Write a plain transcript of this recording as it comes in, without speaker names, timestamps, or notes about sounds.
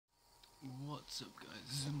What's up guys,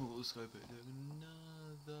 this is Scope doing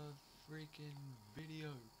another freaking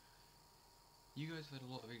video. You guys have had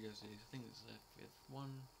a lot of videos these. I think it's the 5th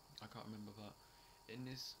one, I can't remember, but in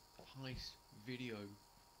this heist video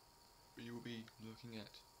we will be looking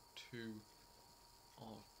at 2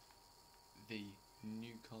 of the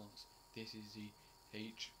new cars. This is the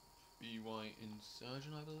HVY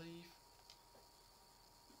Insergon, I believe.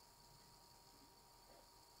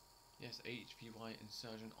 Yes, HVY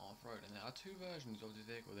Insergon Off-Road, and there are 2 versions of this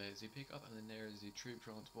vehicle. There's the pickup and then there is the troop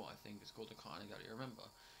transport. I think it's called the car, I can't remember.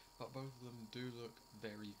 But both of them do look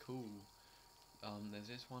very cool. There's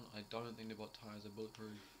this one, I don't think the tyres are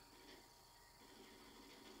bulletproof.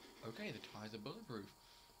 Okay, the tyres are bulletproof.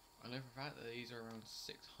 I know for a fact that these are around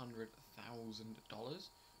 $600,000.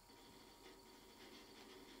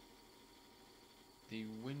 The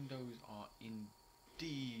windows are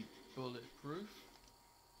indeed bulletproof.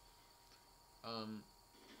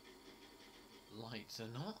 Lights are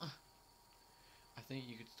not. I think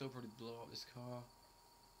you could still probably blow up this car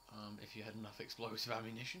if you had enough explosive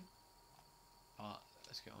ammunition.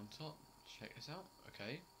 Let's get on top, check this out.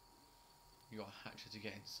 Okay, you got a hatcher to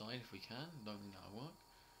get inside if we can. Don't think that'll work.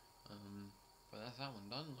 But that's that one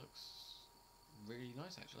done. Looks really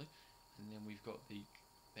nice actually. And then we've got the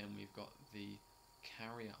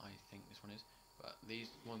carrier, I think this one is. But these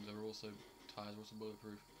ones are also, tires are also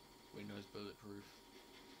bulletproof, windows bulletproof.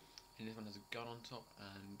 And this one has a gun on top,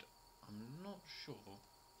 and I'm not sure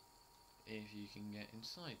if you can get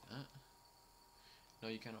inside that. No,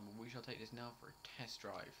 you cannot, but we shall take this now for a test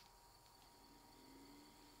drive.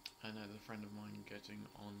 I know, there's a friend of mine getting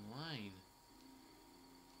online.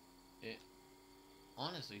 It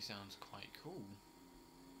honestly sounds quite cool.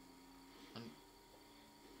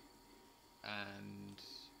 And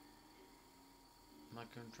my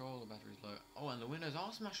controller battery's low. Oh, and the windows are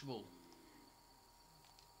smashable.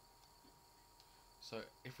 So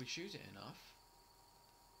if we shoot it enough,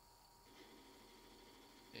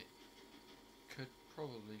 it could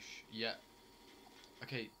probably yeah.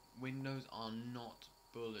 Okay, windows are not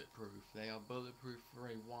bulletproof. They are bulletproof for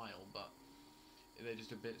a while, but they're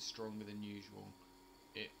just a bit stronger than usual.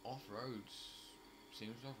 It off-roads,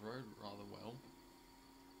 seems to off-road rather well.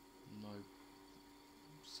 No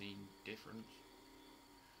seen difference,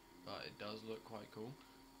 but it does look quite cool.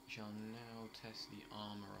 We shall now test the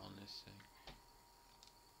armor on this thing.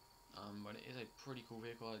 But it is a pretty cool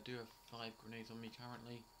vehicle. I do have 5 grenades on me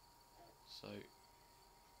currently, so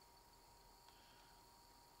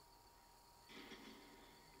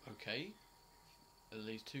okay. At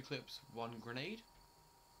least 2 clips, 1 grenade.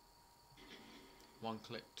 1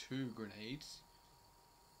 clip, 2 grenades.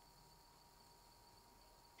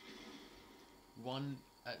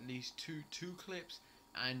 At least two clips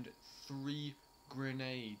and 3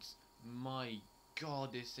 grenades. My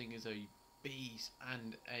god, this thing is a beast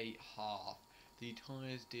and a half. The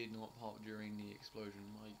tires did not pop during the explosion.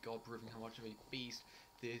 My god, proving how much of a beast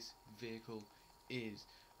this vehicle is.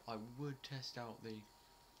 I would test out the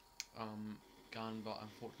gun, but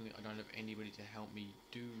unfortunately I don't have anybody to help me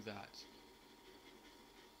do that.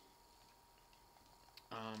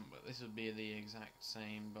 But this would be the exact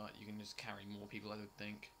same, but you can just carry more people, I would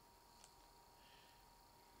think.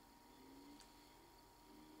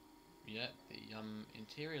 Yeah, the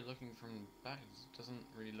interior looking from back doesn't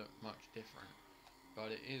really look much different,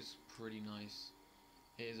 but it is pretty nice.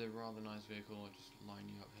 It is a rather nice vehicle. I'll just line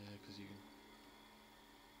you up here because you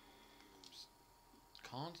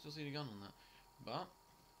can't still see the gun on that. But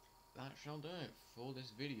that shall do it for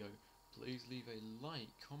this video. Please leave a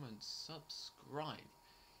like, comment, subscribe.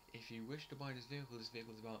 If you wish to buy this vehicle is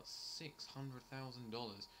about $600,000,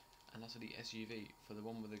 and that's for the SUV. For the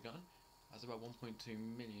one with the gun, that's about 1.2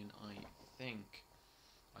 million, I think.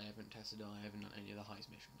 I haven't tested it, I haven't done any of the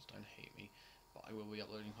heist missions, don't hate me, but I will be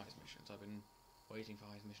uploading heist missions. I've been waiting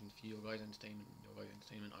for heist missions for your guys'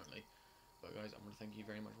 entertainment only. But guys, I want to thank you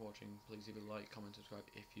very much for watching. Please leave a like, comment, subscribe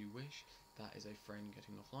if you wish. That is a friend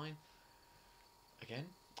getting offline.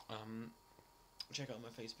 Again, check out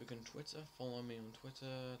my Facebook and Twitter. Follow me on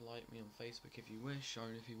Twitter, like me on Facebook if you wish,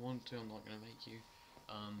 or if you want to. I'm not going to make you.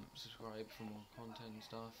 Subscribe for more content and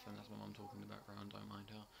stuff, and that's my mum talking in the background, don't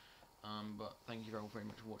mind her. But thank you very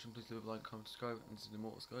much for watching. Please leave a like, comment, subscribe, and this is the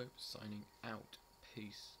Scope signing out.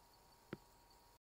 Peace.